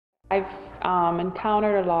I've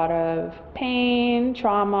encountered a lot of pain,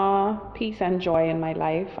 trauma, peace, and joy in my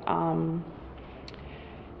life.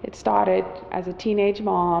 It started as a teenage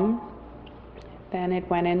mom, then it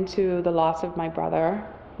went into the loss of my brother,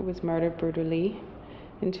 who was murdered brutally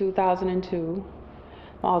in 2002.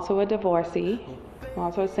 I'm also a divorcee. I'm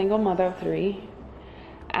also a single mother of three.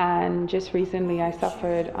 And just recently, I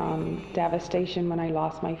suffered devastation when I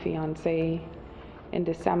lost my fiance in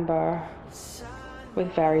December with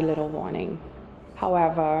very little warning.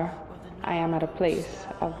 However, I am at a place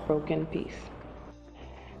of broken peace.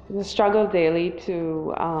 It's a struggle daily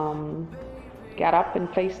to get up and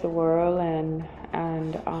face the world and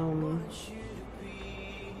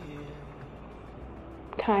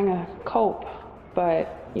kind of cope.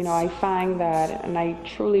 But I find that, and I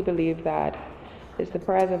truly believe that, it's the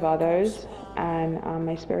prayers of others and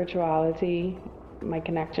my spirituality, my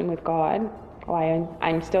connection with God, why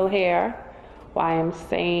I'm still here, why I'm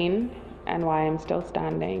sane, and why I'm still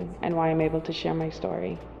standing, and why I'm able to share my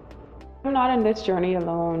story. I'm not in this journey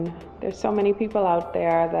alone. There's so many people out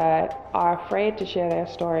there that are afraid to share their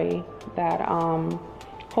story, that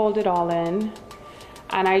hold it all in.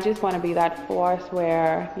 And I just want to be that force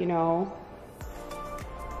where,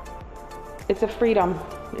 it's a freedom.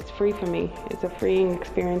 It's free for me. It's a freeing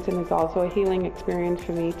experience, and it's also a healing experience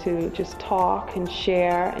for me to just talk and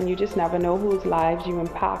share, and you just never know whose lives you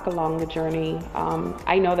impact along the journey.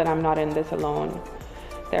 I know that I'm not in this alone.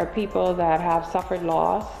 There are people that have suffered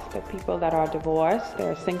loss. There are people that are divorced.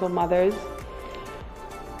 There are single mothers.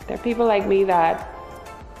 There are people like me that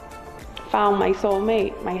found my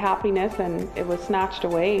soulmate, my happiness, and it was snatched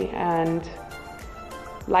away. And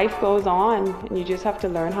life goes on, and you just have to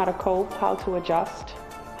learn how to cope, how to adjust,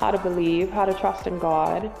 how to believe, how to trust in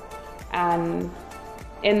God. And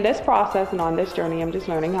in this process and on this journey, I'm just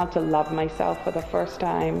learning how to love myself for the first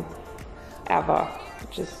time ever.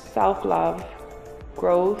 Just self-love,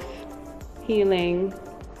 growth, healing,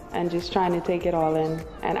 and just trying to take it all in.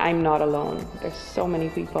 And I'm not alone. There's so many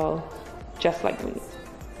people just like me.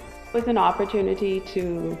 It was an opportunity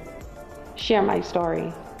to share my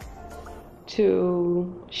story,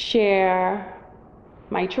 to share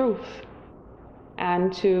my truth,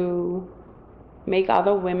 and to make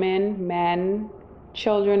other women, men,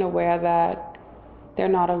 children aware that they're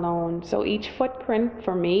not alone. So each footprint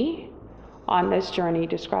for me on this journey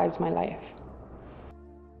describes my life.